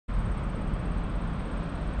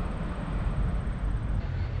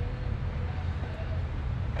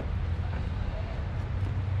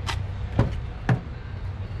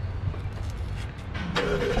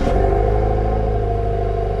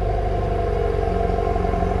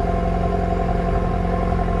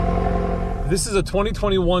This is a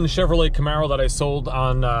 2021 Chevrolet Camaro that I sold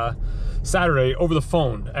on Saturday over the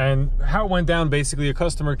phone. And how it went down, basically, a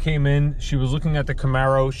customer came in, she was looking at the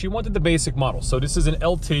Camaro, she wanted the basic model. So this is an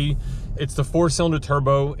LT, it's the 4-cylinder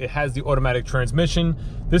turbo, it has the automatic transmission.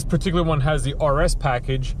 This particular one has the RS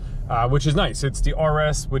package, which is nice. It's the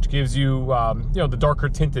RS, which gives you, you know, the darker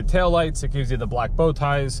tinted taillights, it gives you the black bow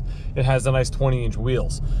ties, it has the nice 20-inch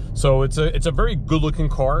wheels. So it's a very good looking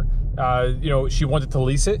car. You know, she wanted to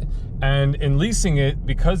lease it, and in leasing it,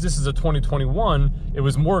 because this is a 2021, it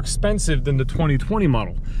was more expensive than the 2020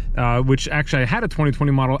 model, which actually I had a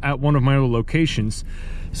 2020 model at one of my other locations.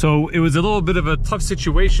 So it was a little bit of a tough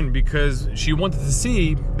situation because she wanted to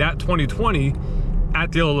see that 2020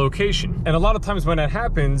 at the other location. And a lot of times when that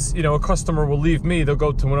happens, you know, a customer will leave me, they'll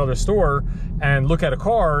go to another store and look at a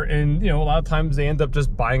car, and, you know, a lot of times they end up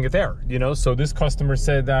just buying it there, you know. So this customer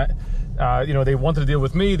said that you know, they wanted to deal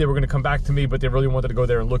with me, they were going to come back to me, but they really wanted to go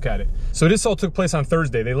there and look at it. So this all took place on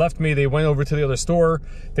Thursday. They left me, they went over to the other store,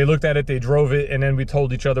 they looked at it, they drove it, and then we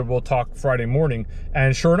told each other we'll talk Friday morning.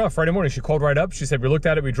 And sure enough, Friday morning she called right up, she said, we looked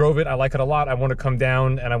at it, we drove it, I like it a lot, I want to come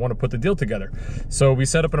down and I want to put the deal together. So we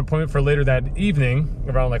set up an appointment for later that evening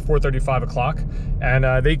around like 4:30, 5 o'clock,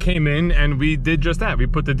 and they came in and we did just that. We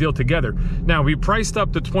put the deal together. Now, we priced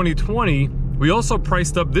up the 2020. We also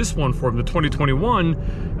priced up this one for them, the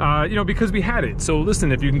 2021, you know, because we had it. So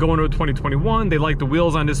listen, if you can go into a 2021, they like the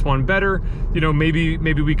wheels on this one better, you know, maybe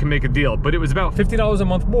we can make a deal. But it was about $50 a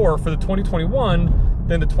month more for the 2021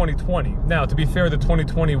 than the 2020. Now, to be fair, the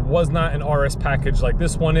 2020 was not an RS package like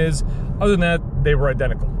this one is. Other than that, they were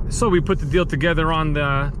identical. So we put the deal together on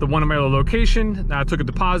the one at my other location. I took a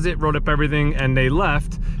deposit, wrote up everything, and they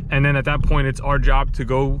left. And then at that point, it's our job to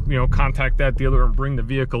go, you know, contact that dealer and bring the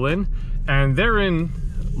vehicle in. And therein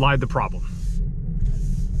lied the problem.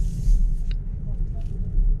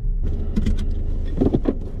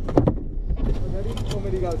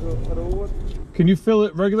 Can you fill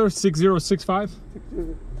it regular 6065?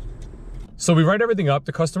 So we write everything up,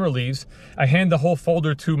 the customer leaves. I hand the whole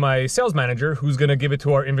folder to my sales manager, who's gonna give it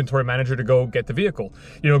to our inventory manager to go get the vehicle.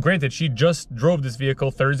 You know, granted, she just drove this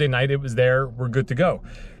vehicle Thursday night, it was there, we're good to go,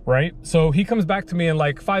 right? So he comes back to me in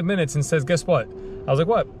like 5 minutes and says, guess what? I was like,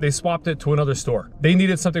 what? They swapped it to another store. They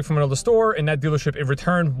needed something from another store, and that dealership in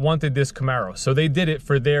return wanted this Camaro. So they did it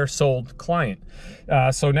for their sold client.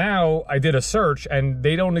 So now I did a search and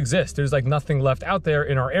they don't exist. There's like nothing left out there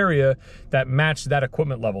in our area that matched that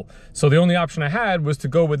equipment level. So the only option I had was to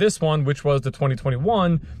go with this one, which was the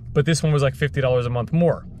 2021, but this one was like $50 a month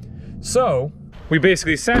more. So we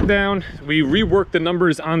basically sat down, we reworked the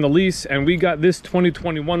numbers on the lease, and we got this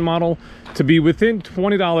 2021 model to be within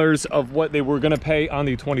 $20 of what they were gonna pay on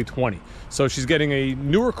the 2020. So she's getting a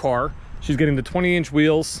newer car, she's getting the 20-inch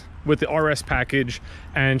wheels with the RS package,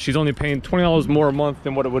 and she's only paying $20 more a month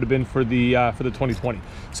than what it would have been for the 2020.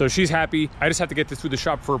 So she's happy. I just have to get this through the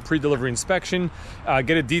shop for a pre-delivery inspection,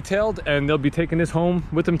 get it detailed, and they'll be taking this home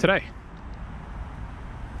with them today.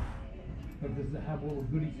 But does it have all the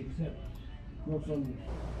goodies except what's on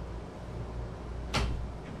this?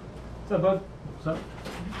 What's up, bud? What's up?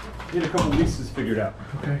 Get a couple leases figured out.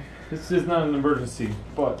 Okay. This is not an emergency,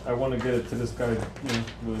 but I want to get it to this guy, you know,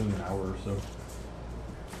 within an hour or so.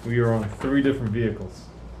 We are on 3 different vehicles.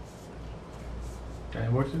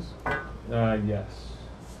 And what's this? Yes.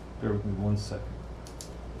 Bear with me 1 second.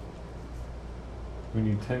 We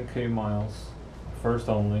need 10K miles, first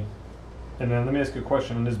only. And then let me ask you a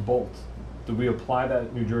question on this Bolt. Do we apply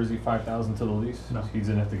that New Jersey 5,000 to the lease? No. He's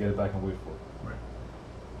gonna have to get it back and wait for it. Right.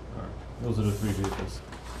 All right. Those are the 3 vehicles.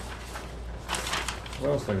 What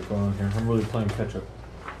else do I got going on here? I'm really playing catch up.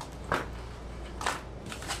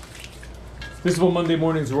 This is what Monday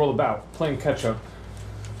mornings are all about, playing catch up.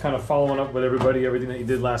 Kind of following up with everybody, everything that you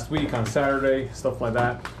did last week on Saturday, stuff like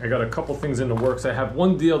that. I got a couple things in the works. I have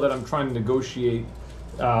one deal that I'm trying to negotiate,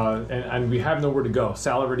 and we have nowhere to go.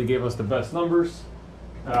 Sal already gave us the best numbers.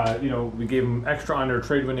 You know, we gave them extra on their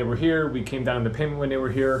trade when they were here. We came down in the payment when they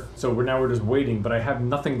were here. So we're just waiting, but I have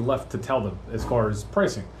nothing left to tell them as far as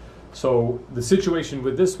pricing. So the situation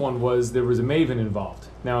with this one was there was a Maven involved.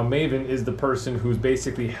 Now, a Maven is the person who's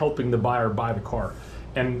basically helping the buyer buy the car.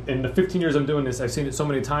 And in the 15 years I'm doing this, I've seen it so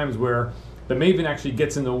many times where the Maven actually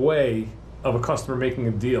gets in the way of a customer making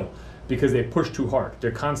a deal because they push too hard. They're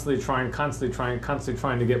constantly trying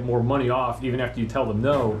to get more money off even after you tell them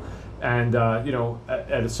no. And you know,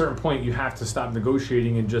 at a certain point, you have to stop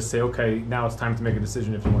negotiating and just say, okay, now it's time to make a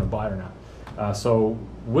decision if you want to buy it or not. So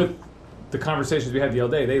with the conversations we had the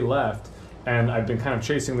other day, they left, and I've been kind of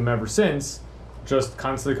chasing them ever since. just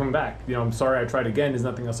constantly coming back. You know, I'm sorry I tried again. There's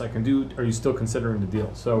nothing else I can do. Are you still considering the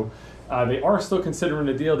deal? So they are still considering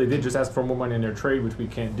the deal. They did just ask for more money in their trade, which we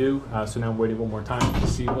can't do. So now I'm waiting one more time to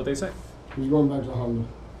see what they say. He's going back to Honda.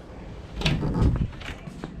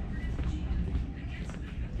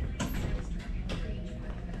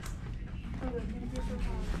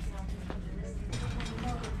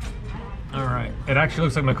 All right. It actually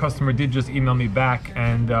looks like my customer did just email me back,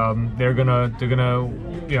 and they're gonna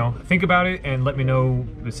you know, think about it and let me know.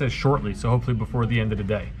 It says shortly, so hopefully before the end of the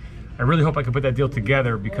day. I really hope I can put that deal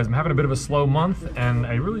together because I'm having a bit of a slow month and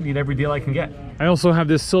I really need every deal I can get. I also have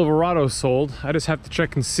this Silverado sold. I just have to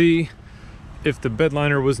check and see if the bed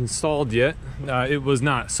liner was installed yet. It was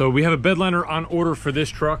not. So we have a bed liner on order for this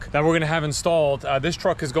truck that we're gonna have installed. This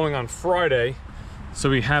truck is going on Friday, so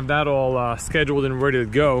we have that all scheduled and ready to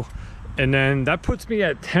go. And then that puts me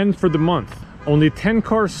at 10 for the month. Only 10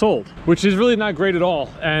 cars sold, which is really not great at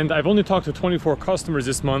all. And I've only talked to 24 customers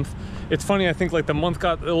this month. It's funny, I think like the month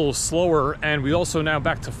got a little slower, and we also now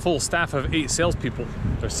back to full staff of 8 salespeople.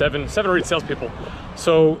 There's seven or eight salespeople.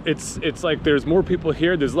 So it's like there's more people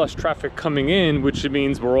here, there's less traffic coming in, which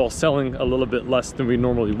means we're all selling a little bit less than we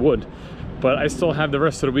normally would. But I still have the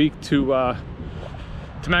rest of the week to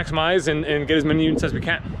maximize and get as many units as we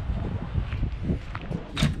can.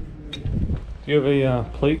 Do you have a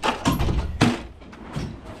plate?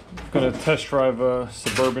 Gonna test drive a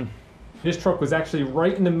Suburban. This truck was actually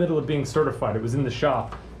right in the middle of being certified. It was in the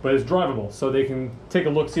shop, but it's drivable, so they can take a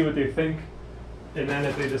look, see what they think, and then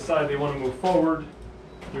if they decide they want to move forward,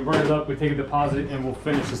 we run it up, we take a deposit, and we'll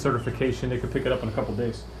finish the certification. They could pick it up in a couple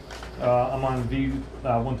days. I'm on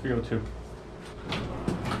V1302.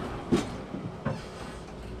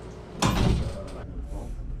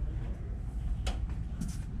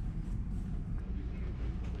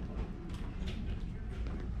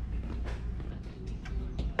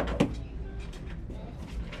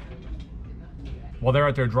 While they're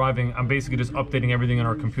out there driving, I'm basically just updating everything in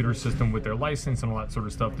our computer system with their license and all that sort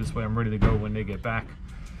of stuff. This way I'm ready to go when they get back.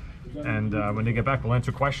 And when they get back, we'll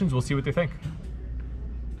answer questions. We'll see what they think.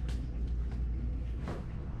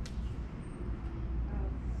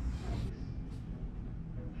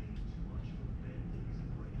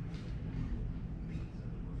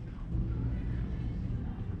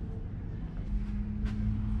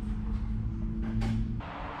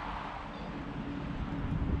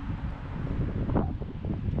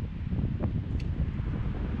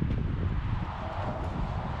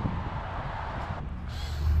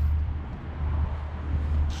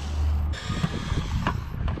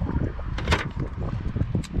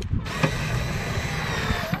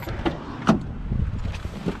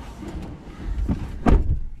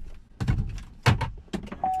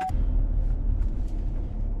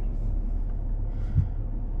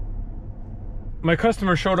 My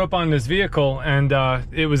customer showed up on this vehicle, and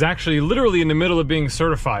it was actually literally in the middle of being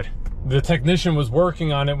certified. The technician was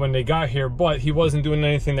working on it when they got here, but he wasn't doing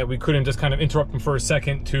anything that we couldn't just kind of interrupt him for a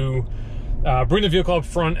second to bring the vehicle up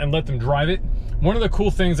front and let them drive it. One of the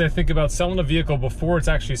cool things I think about selling a vehicle before it's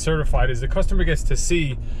actually certified is the customer gets to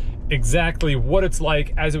see exactly what it's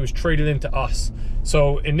like as it was traded into us.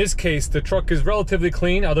 So in this case, the truck is relatively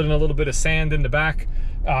clean other than a little bit of sand in the back.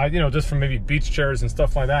 You know, just from maybe beach chairs and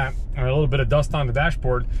stuff like that, and a little bit of dust on the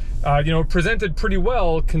dashboard. You know, presented pretty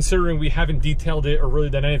well considering we haven't detailed it or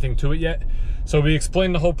really done anything to it yet. So we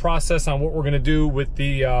explained the whole process on what we're going to do with the,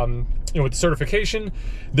 you know, with the certification.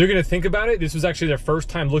 They're going to think about it. This was actually their first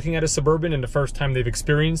time looking at a Suburban and the first time they've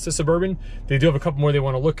experienced a Suburban. They do have a couple more they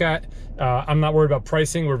want to look at. I'm not worried about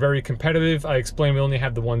pricing. We're very competitive. I explained we only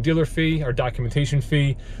have the one dealer fee, our documentation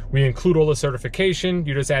fee. We include all the certification.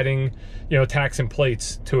 You're just adding, you know, tax and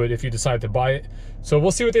plates to it if you decide to buy it. So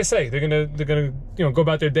we'll see what they say. They're gonna you know, go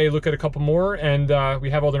about their day, look at a couple more, and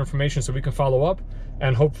we have all their information so we can follow up,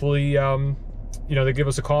 and hopefully you know, they give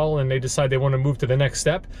us a call and they decide they want to move to the next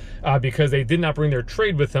step because they did not bring their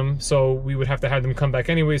trade with them. So we would have to have them come back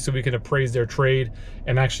anyway so we can appraise their trade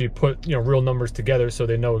and actually put, you know, real numbers together so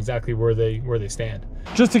they know exactly where they stand.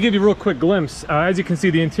 Just to give you a real quick glimpse, as you can see,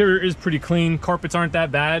 the interior is pretty clean. Carpets aren't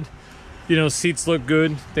that bad. You know, seats look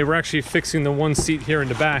good. They were actually fixing the one seat here in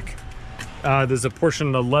the back. There's a portion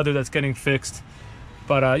of the leather that's getting fixed.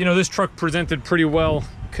 But, you know, this truck presented pretty well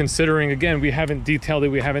considering, again, we haven't detailed it.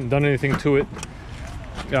 We haven't done anything to it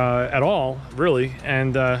at all, really.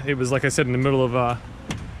 And it was, like I said, in the middle of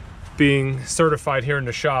being certified here in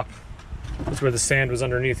the shop. That's where the sand was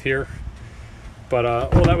underneath here. But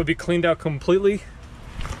all that would be cleaned out completely.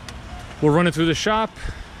 We'll run it through the shop.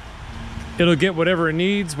 It'll get whatever it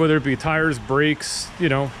needs, whether it be tires, brakes, you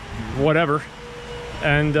know, whatever.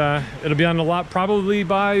 And it'll be on the lot probably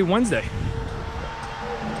by Wednesday.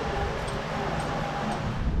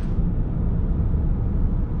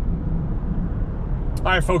 All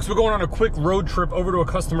right, folks, we're going on a quick road trip over to a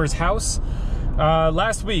customer's house.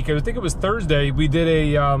 Last week, I think it was Thursday, we did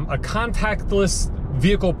a contactless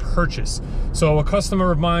vehicle purchase. So a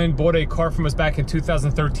customer of mine bought a car from us back in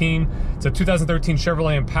 2013. It's a 2013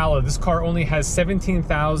 Chevrolet Impala. This car only has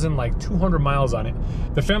 17,200 miles on it.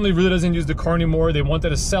 The family really doesn't use the car anymore. They wanted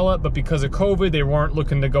to sell it, but because of COVID, they weren't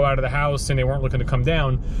looking to go out of the house and they weren't looking to come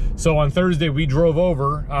down. So on Thursday, we drove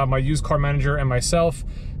over, my used car manager and myself,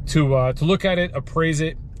 to look at it, appraise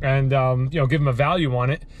it, and you know, give them a value on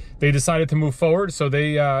it. They decided to move forward, so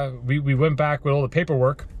they we went back with all the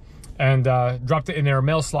paperwork and dropped it in their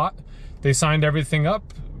mail slot. They signed everything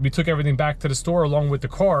up. We took everything back to the store along with the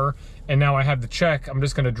car, and now I have the check. I'm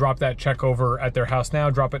just going to drop that check over at their house now,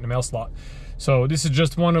 drop it in the mail slot. So this is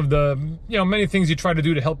just one of the, you know, many things you try to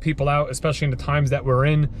do to help people out, especially in the times that we're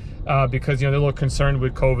in, because, you know, they're a little concerned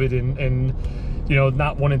with COVID and you know,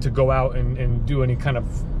 not wanting to go out and do any kind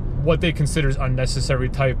of what they consider is unnecessary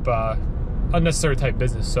type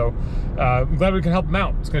business. So I'm glad we can help them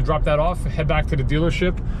out. It's going to drop that off, head back to the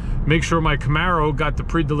dealership, make sure my Camaro got the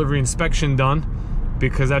pre-delivery inspection done,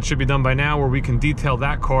 because that should be done by now, where we can detail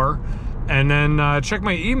that car, and then check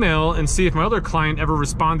my email and see if my other client ever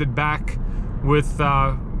responded back with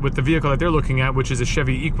the vehicle that they're looking at, which is a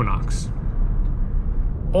Chevy Equinox.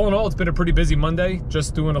 All in all, it's been a pretty busy Monday,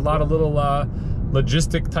 just doing a lot of little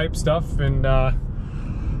logistic type stuff and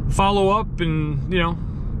follow up and, you know,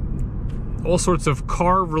 all sorts of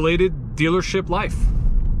car related dealership life.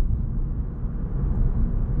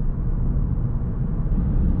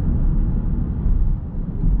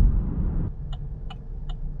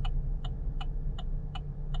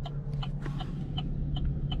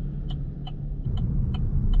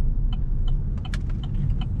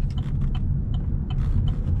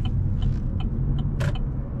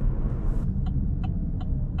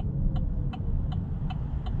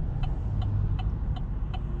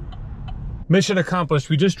 Mission accomplished.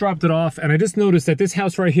 We just dropped it off, and I just noticed that this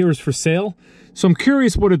house right here is for sale. So I'm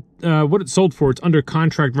curious what it sold for. It's under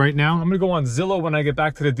contract right now. I'm gonna go on Zillow when I get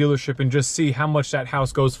back to the dealership and just see how much that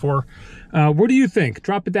house goes for. What do you think?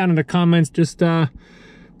 Drop it down in the comments. Just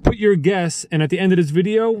put your guess, and at the end of this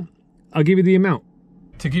video, I'll give you the amount.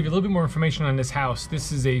 To give you a little bit more information on this house,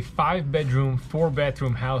 this is a 5-bedroom,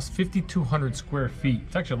 4-bathroom house, 5,200 square feet.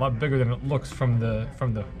 It's actually a lot bigger than it looks from the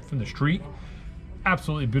street.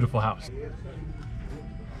 Absolutely beautiful house.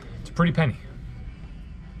 It's a pretty penny.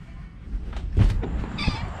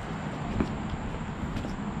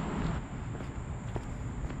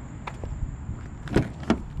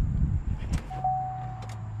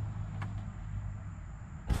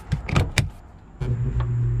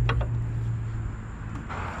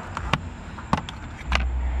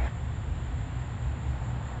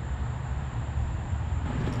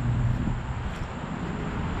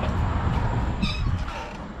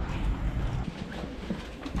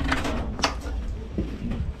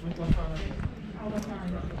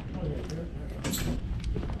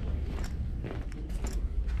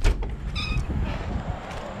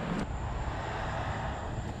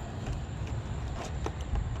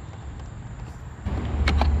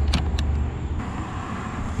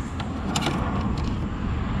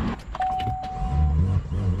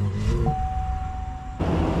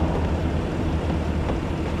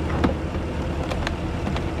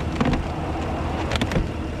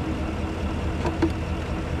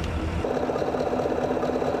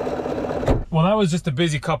 Well, that was just a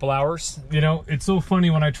busy couple hours. You know, it's so funny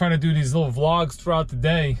when I try to do these little vlogs throughout the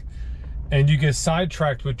day and you get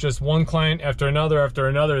sidetracked with just one client after another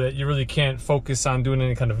that you really can't focus on doing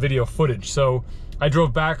any kind of video footage. So I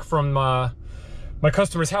drove back from my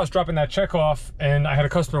customer's house, dropping that check off, and I had a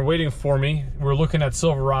customer waiting for me. We were looking at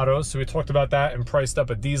Silverados, so we talked about that and priced up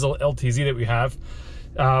a diesel LTZ that we have.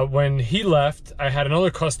 When he left, I had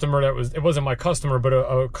another customer it wasn't my customer, but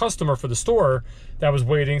a customer for the store that was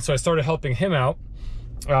waiting. So I started helping him out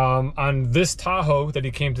on this Tahoe that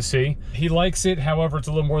he came to see. He likes it, however, it's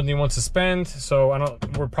a little more than he wants to spend. So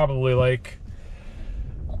we're probably like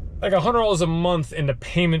 $100 a month in the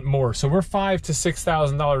payment more. So we're $5,000 to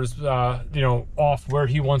 $6,000, you know, off where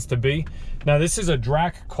he wants to be. Now this is a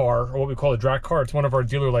DRAC car, or what we call a DRAC car. It's one of our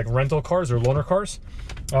dealer like rental cars or loaner cars.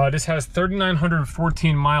 This has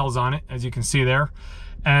 3,914 miles on it, as you can see there.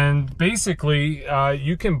 And basically,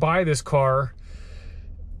 you can buy this car.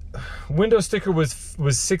 Window sticker was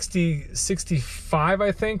 65,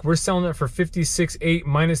 I think. We're selling it for 56.8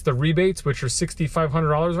 minus the rebates, which are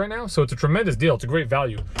 $6,500 right now. So it's a tremendous deal. It's a great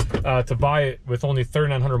value to buy it with only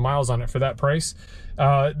 3,900 miles on it for that price.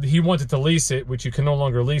 He wanted to lease it, which you can no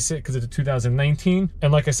longer lease it because it's a 2019.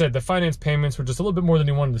 And like I said, the finance payments were just a little bit more than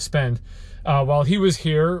he wanted to spend. While he was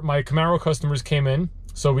here, my Camaro customers came in,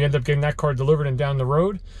 so we ended up getting that car delivered and down the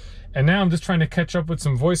road. And now I'm just trying to catch up with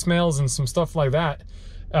some voicemails and some stuff like that.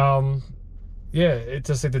 Yeah, it's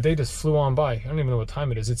just like the day just flew on by. I don't even know what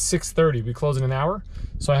time it is. It's 6:30. We close in an hour,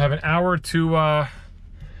 so I have an hour to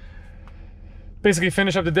basically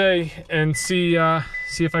finish up the day and see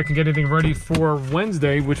if I can get anything ready for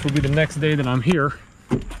Wednesday, which will be the next day that I'm here.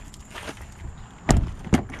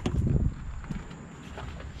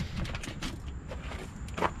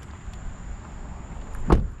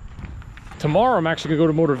 Tomorrow I'm actually gonna go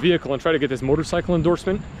to motor vehicle and try to get this motorcycle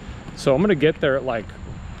endorsement. So I'm gonna get there at like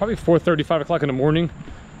probably 4:30, 5 o'clock in the morning,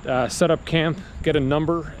 set up camp, get a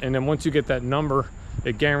number, and then once you get that number,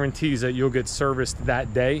 it guarantees that you'll get serviced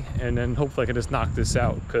that day, and then hopefully I can just knock this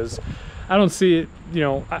out, because I don't see it, you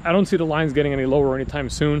know, I don't see the lines getting any lower anytime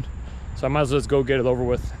soon. So I might as well just go get it over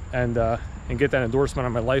with and get that endorsement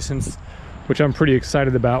on my license, which I'm pretty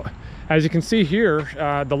excited about. As you can see here,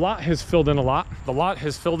 the lot has filled in a lot. The lot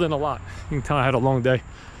has filled in a lot. You can tell I had a long day.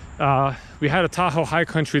 We had a Tahoe High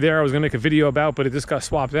Country there I was gonna make a video about, but it just got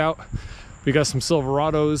swapped out. We got some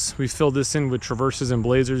Silverados. We filled this in with Traverses and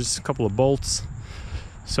Blazers, a couple of Bolts.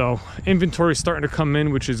 So inventory is starting to come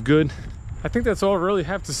in, which is good. I think that's all I really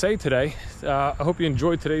have to say today. I hope you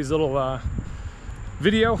enjoyed today's little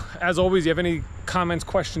video. As always, you have any comments,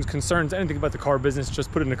 questions, concerns, anything about the car business,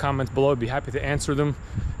 just put it in the comments below. I'd be happy to answer them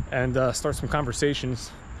and start some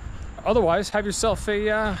conversations. Otherwise, have yourself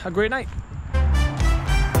a great night.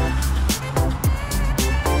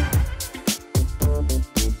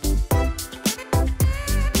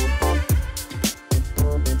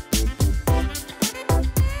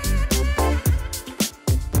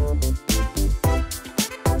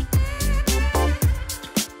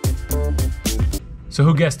 So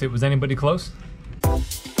who guessed it? Was anybody close?